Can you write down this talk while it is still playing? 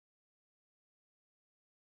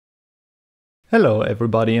Hello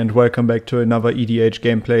everybody and welcome back to another EDH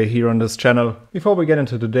gameplay here on this channel. Before we get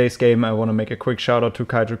into today's game, I want to make a quick shout out to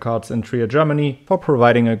Kaiju Cards in Trier, Germany for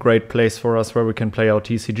providing a great place for us where we can play our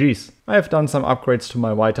TCGs. I have done some upgrades to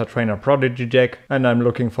my Wayta trainer Prodigy deck and I'm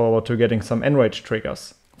looking forward to getting some enrage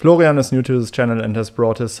triggers. Florian is new to this channel and has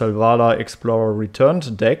brought his Selvala Explorer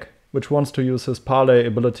Returned deck, which wants to use his parlay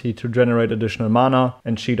ability to generate additional mana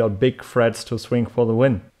and cheat out big threats to swing for the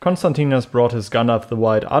win. Konstantin has brought his Gandalf the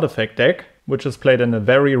Wild Artifact deck, which is played in a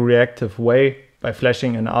very reactive way by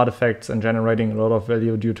flashing in artifacts and generating a lot of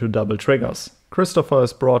value due to double triggers. Christopher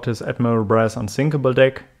has brought his Admiral Brass Unsinkable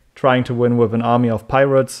deck, trying to win with an army of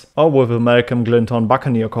pirates or with a Malcolm Glinton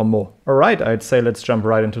Buccaneer combo. Alright, I'd say let's jump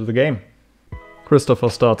right into the game. Christopher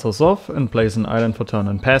starts us off and plays an island for turn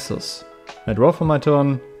and passes. I draw for my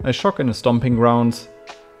turn, I shock in a Stomping Grounds,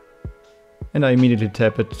 and I immediately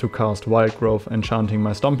tap it to cast Wild Growth, enchanting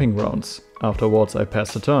my Stomping Grounds. Afterwards I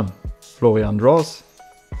pass the turn. Florian draws,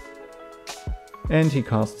 and he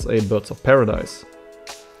casts a Birds of Paradise.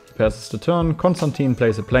 He passes the turn, Konstantin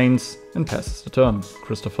plays a Plains and passes the turn.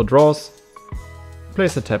 Christopher draws,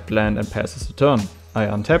 plays a tapped land and passes the turn. I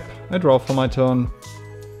untap, I draw for my turn,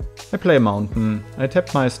 I play a Mountain, I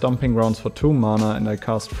tap my Stomping Grounds for 2 mana and I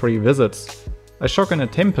cast 3 Visits. I shock in a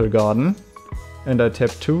Temple Garden and I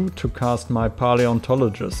tap 2 to cast my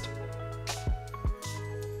Paleontologist.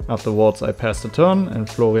 Afterwards I pass the turn and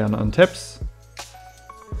Florian untaps.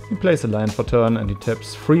 He plays a land for turn and he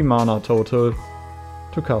taps 3 mana total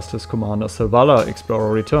to cast his commander Selvala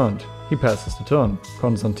Explorer Returned. He passes the turn.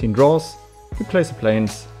 Konstantin draws, he plays a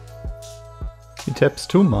Plains. He taps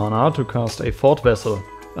 2 mana to cast a Fort Vessel.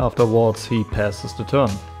 Afterwards he passes the turn.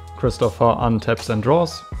 Christopher untaps and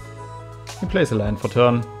draws. He plays a land for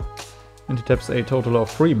turn and he taps a total of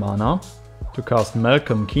 3 mana to cast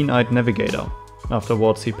Malcolm Keen-Eyed Navigator.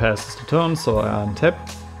 Afterwards he passes the turn, so I untap,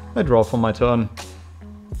 I draw for my turn,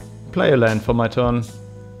 play a land for my turn.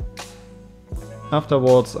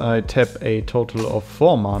 Afterwards I tap a total of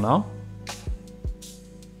 4 mana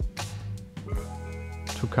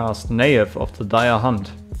to cast Knave of the Dire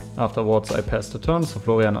Hunt. Afterwards I pass the turn, so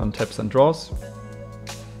Florian untaps and draws.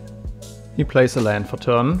 He plays a land for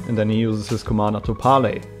turn and then he uses his commander to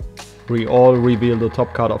parlay. We all reveal the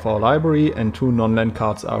top card of our library and 2 non-land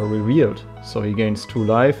cards are revealed, so he gains 2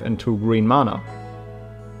 life and 2 green mana.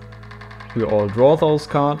 We all draw those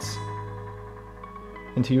cards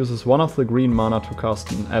and he uses 1 of the green mana to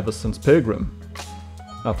cast an Avacyn's Pilgrim.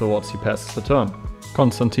 Afterwards he passes the turn.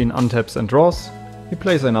 Konstantin untaps and draws, he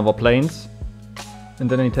plays another Plains and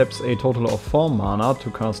then he taps a total of 4 mana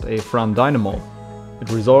to cast a Fran Dynamo. It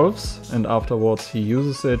resolves and afterwards he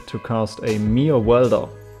uses it to cast a Mere Welder.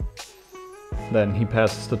 Then he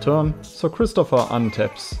passes the turn, so Christopher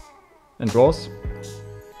untaps and draws.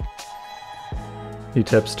 He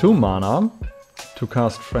taps 2 mana to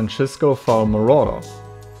cast Francisco Foul Marauder.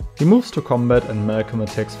 He moves to combat and Malcolm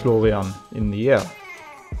attacks Florian in the air.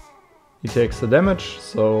 He takes the damage,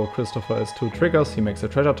 so Christopher has 2 triggers, he makes a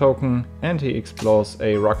treasure token and he explores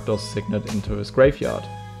a Rakdos Signet into his graveyard.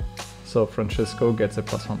 So Francisco gets a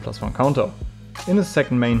 +1/+1 counter. In his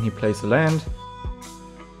second main he plays a land.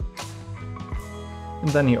 And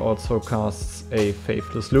then he also casts a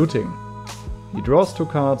Faithless Looting. He draws 2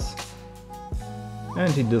 cards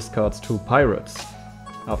and he discards 2 pirates.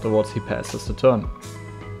 Afterwards he passes the turn.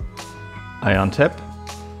 I untap.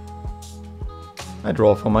 I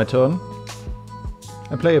draw for my turn.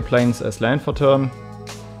 I play a Plains as land for turn.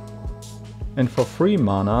 And for 3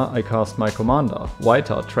 mana I cast my commander,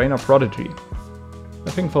 Wayta, Trainer Prodigy. I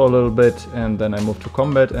think for a little bit and then I move to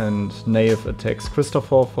combat and Knave attacks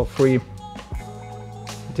Christopher for 3.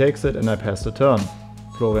 He takes it and I pass the turn.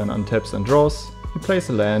 Florian untaps and draws, he plays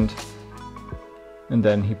a land, and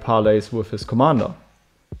then he parlays with his commander.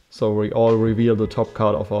 So we all reveal the top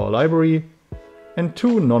card of our library, and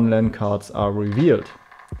 2 non-land cards are revealed.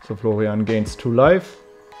 So Florian gains 2 life,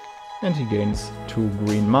 and he gains 2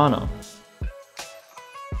 green mana.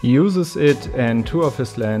 He uses it and 2 of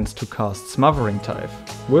his lands to cast Smothering Tithe.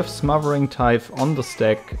 With Smothering Tithe on the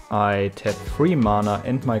stack, I tap 3 mana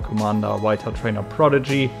and my commander Wayta Trainer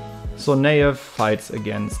Prodigy, so Knave fights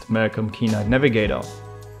against Malcolm Keen-Eyed Navigator.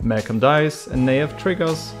 Malcolm dies and Knave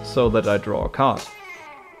triggers, so that I draw a card.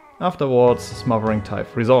 Afterwards, Smothering Tithe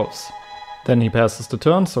resolves. Then he passes the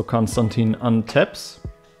turn, so Konstantin untaps.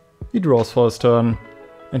 He draws for his turn,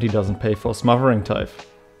 and he doesn't pay for Smothering Tithe.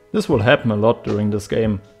 This will happen a lot during this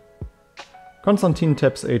game. Konstantin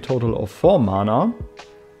taps a total of 4 mana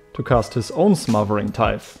to cast his own Smothering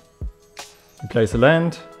Tithe. He plays a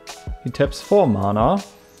land, he taps 4 mana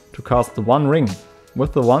to cast the One Ring.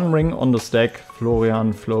 With the One Ring on the stack,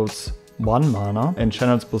 Florian floats 1 mana and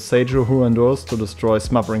channels Boseiju Who Endures to destroy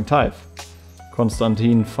Smothering Tithe.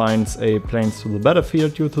 Konstantin finds a Plains to the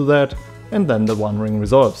battlefield due to that, and then the One Ring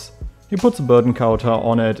resolves. He puts a burden counter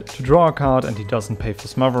on it to draw a card and he doesn't pay for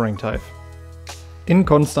Smothering Tithe. In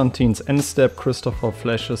Konstantin's end step, Christopher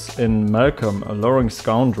flashes in Malcolm, a Luring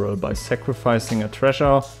Scoundrel, by sacrificing a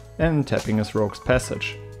treasure and tapping his Rogue's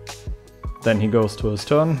Passage. Then he goes to his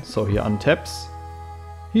turn, so he untaps,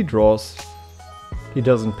 he draws, he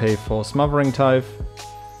doesn't pay for Smothering Tithe,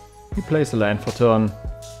 he plays a land for turn,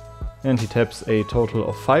 and he taps a total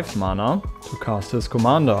of 5 mana to cast his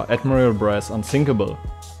commander, Admiral Unsinkable.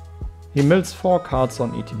 He mills 4 cards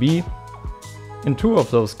on ETB, and 2 of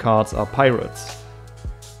those cards are pirates.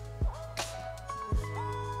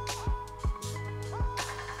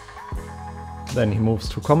 Then he moves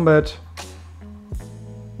to combat,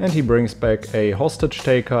 and he brings back a Hostage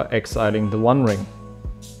Taker, exiling the One Ring.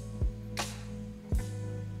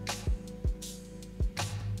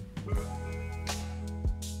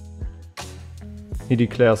 He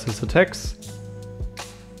declares his attacks.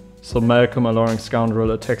 So Malcolm, a Luring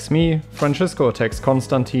Scoundrel, attacks me, Francisco attacks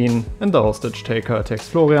Konstantin, and the Hostage Taker attacks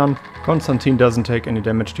Florian. Konstantin doesn't take any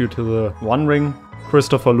damage due to the One Ring.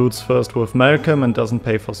 Christopher loots first with Malcolm and doesn't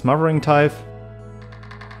pay for Smothering Tithe.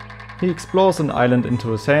 He explores an island into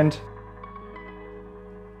his hand,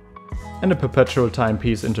 and a Perpetual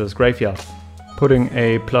Timepiece into his graveyard, putting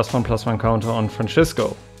a +1/+1 counter on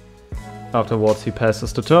Francisco. Afterwards he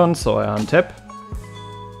passes the turn, so I untap.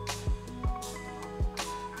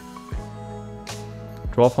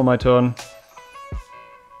 Draw for my turn.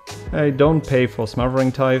 I don't pay for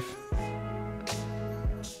Smothering Tithe.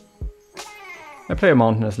 I play a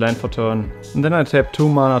mountain as land for turn, and then I tap 2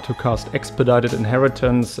 mana to cast Expedited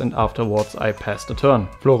Inheritance, and afterwards I pass the turn.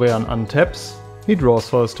 Florian untaps, he draws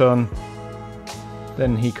for his turn.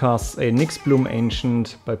 Then he casts a Nyxbloom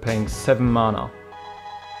Ancient by paying 7 mana.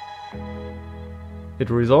 It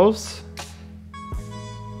resolves,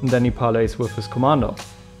 and then he parlays with his commander.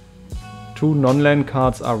 2 non-land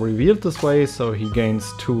cards are revealed this way, so he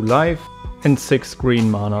gains 2 life and 6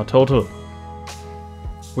 green mana total.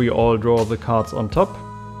 We all draw the cards on top,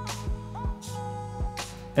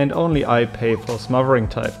 and only I pay for Smothering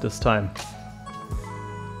Tithe this time.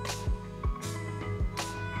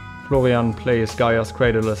 Florian plays Gaia's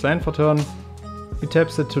Cradle as land for turn. He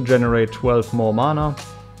taps it to generate 12 more mana,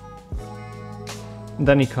 and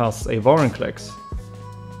then he casts a Vorinclex.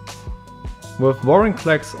 With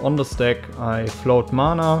Vorinclex on the stack, I float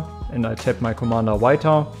mana and I tap my commander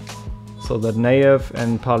Wayta, so that Naive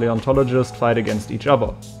and Paleontologist fight against each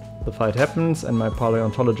other. The fight happens and my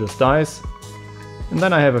Paleontologist dies, and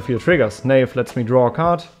then I have a few triggers. Naive lets me draw a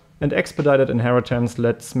card, and Expedited Inheritance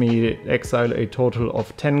lets me exile a total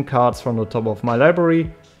of 10 cards from the top of my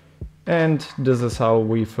library, and this is how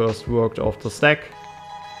we first worked off the stack.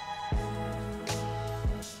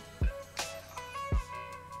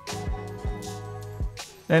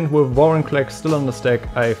 And with Vorinclex still on the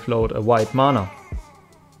stack, I float a white mana.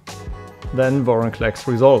 Then Vorinclex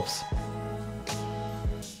resolves.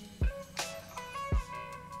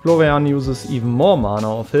 Florian uses even more mana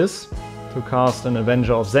of his to cast an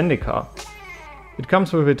Avenger of Zendikar. It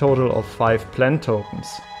comes with a total of 5 plant tokens.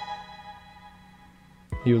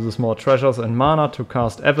 He uses more treasures and mana to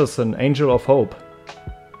cast Everson, Angel of Hope.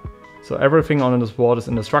 So everything on his board is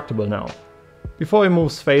indestructible now. Before he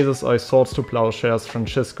moves phases, I Swords to Plowshares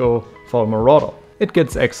Francisco for Marauder. It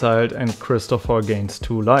gets exiled and Christopher gains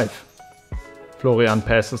 2 life. Florian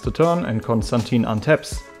passes the turn and Konstantin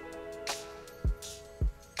untaps.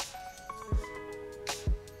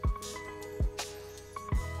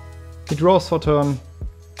 He draws for turn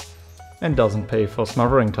and doesn't pay for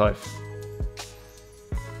Smothering Tithe.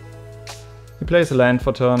 He plays a land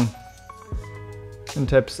for turn and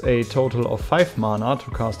taps a total of 5 mana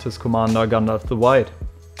to cast his commander Gandalf the White.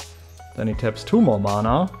 Then he taps 2 more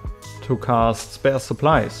mana to cast Spare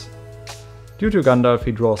Supplies. Due to Gandalf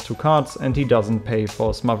he draws 2 cards and he doesn't pay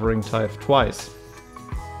for Smothering Tithe twice.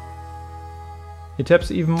 He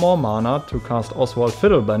taps even more mana to cast Oswald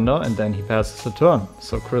Fiddlebender and then he passes the turn,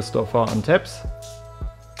 so Christopher untaps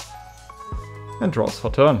and draws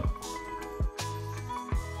for turn.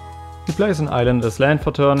 He plays an island as land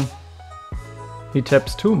for turn. He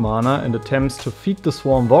taps 2 mana and attempts to feed the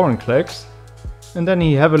swarm Vorinclex, and then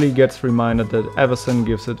he heavily gets reminded that Everson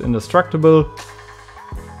gives it indestructible,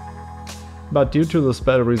 but due to the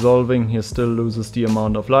spell resolving he still loses the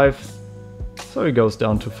amount of life, so he goes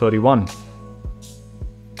down to 31.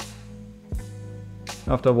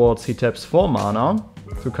 Afterwards he taps 4 mana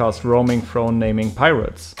to cast Roaming Throne Naming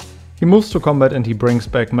Pirates. He moves to combat and he brings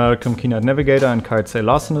back Malcolm, Keen-Eyed Navigator and Kitesail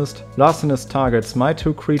Larcenist. Larcenist targets my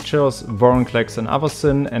 2 creatures, Vorinclex and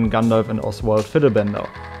Avacyn, and Gandalf and Oswald Fiddlebender.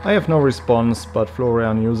 I have no response, but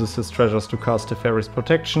Florian uses his treasures to cast Teferi's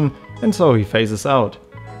Protection, and so he phases out.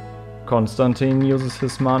 Constantine uses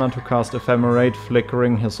his mana to cast Ephemerate,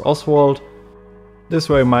 flickering his Oswald. This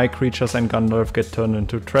way my creatures and Gandalf get turned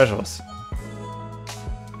into treasures.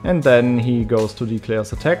 And then he goes to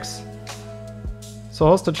declare's attacks. So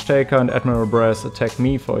Hostage Taker and Admiral Brass attack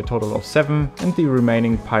me for a total of 7, and the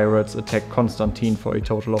remaining pirates attack Constantine for a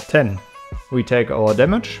total of 10. We take our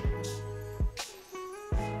damage.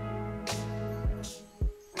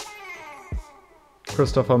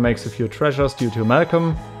 Christopher makes a few treasures due to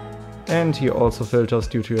Malcolm, and he also filters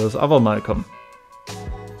due to his other Malcolm.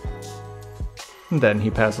 And then he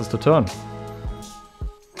passes the turn.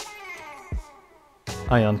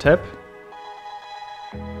 I untap.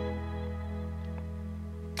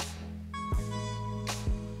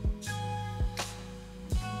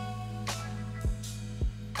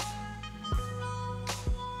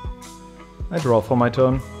 I draw for my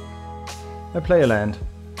turn. I play a land.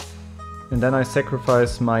 And then I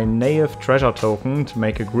sacrifice my Naive Treasure token to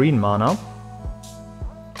make a green mana.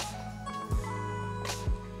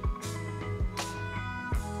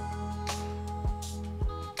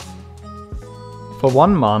 For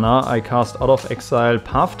 1 mana I cast Out of Exile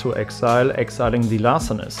Path to Exile, exiling the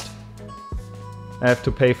Larcenist. I have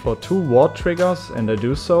to pay for 2 ward triggers and I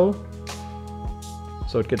do so.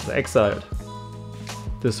 So it gets exiled.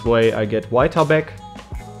 This way I get Wayta back.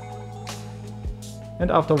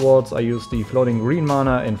 And afterwards I use the floating green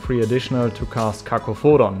mana and 3 additional to cast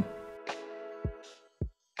Cacophodon.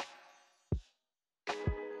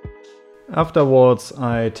 Afterwards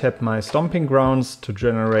I tap my Stomping Grounds to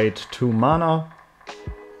generate 2 mana.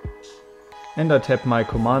 And I tap my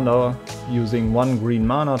commander using 1 green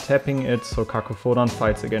mana, tapping it so Cacophodon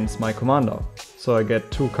fights against my commander. So I get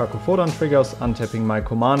 2 Cacophodon triggers, untapping my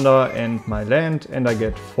commander and my land, and I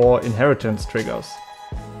get 4 inheritance triggers.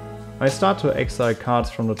 I start to exile cards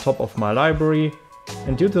from the top of my library,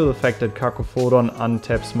 and due to the fact that Cacophodon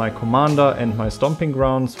untaps my commander and my Stomping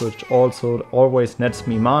Grounds, which also always nets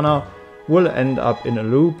me mana, will end up in a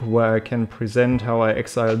loop where I can present how I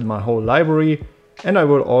exiled my whole library, and I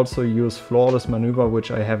will also use Flawless Maneuver, which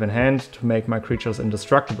I have in hand, to make my creatures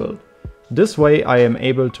indestructible. This way I am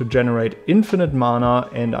able to generate infinite mana,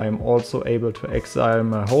 and I am also able to exile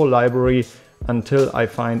my whole library until I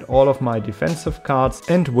find all of my defensive cards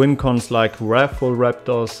and win cons like Wrathful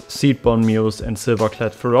Raptors, Seedborn Muse and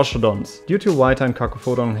Silverclad Ferocidons. Due to Wayta and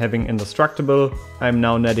Cacophodon having indestructible, I am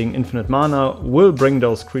now netting infinite mana, will bring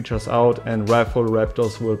those creatures out, and Wrathful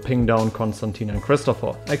Raptors will ping down Constantine and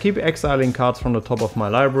Christopher. I keep exiling cards from the top of my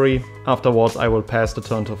library. Afterwards I will pass the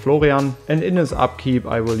turn to Florian, and in his upkeep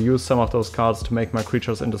I will use some of those cards to make my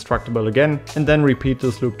creatures indestructible again, and then repeat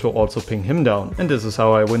this loop to also ping him down. And this is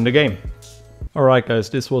how I win the game. Alright guys,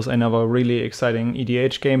 this was another really exciting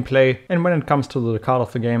EDH gameplay, and when it comes to the card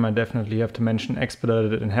of the game I definitely have to mention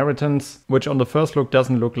Expedited Inheritance, which on the first look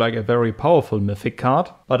doesn't look like a very powerful mythic card,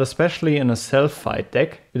 but especially in a self-fight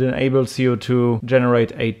deck, it enables you to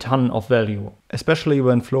generate a ton of value. Especially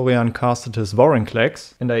when Florian casted his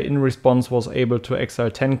Vorinclex, and I in response was able to exile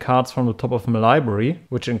 10 cards from the top of my library,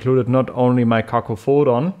 which included not only my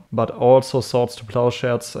Cacophodon, but also Swords to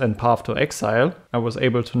Plowshares and Path to Exile. I was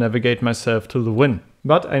able to navigate myself to the win.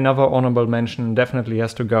 But another honorable mention definitely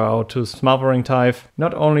has to go out to Smothering Tithe.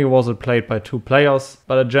 Not only was it played by 2 players,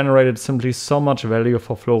 but it generated simply so much value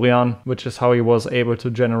for Florian, which is how he was able to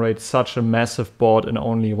generate such a massive board in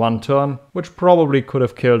only 1 turn, which probably could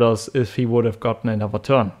have killed us if he would have gotten another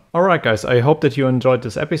turn. Alright guys, I hope that you enjoyed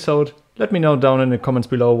this episode. Let me know down in the comments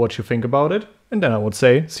below what you think about it, and then I would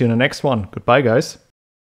say see you in the next one. Goodbye guys.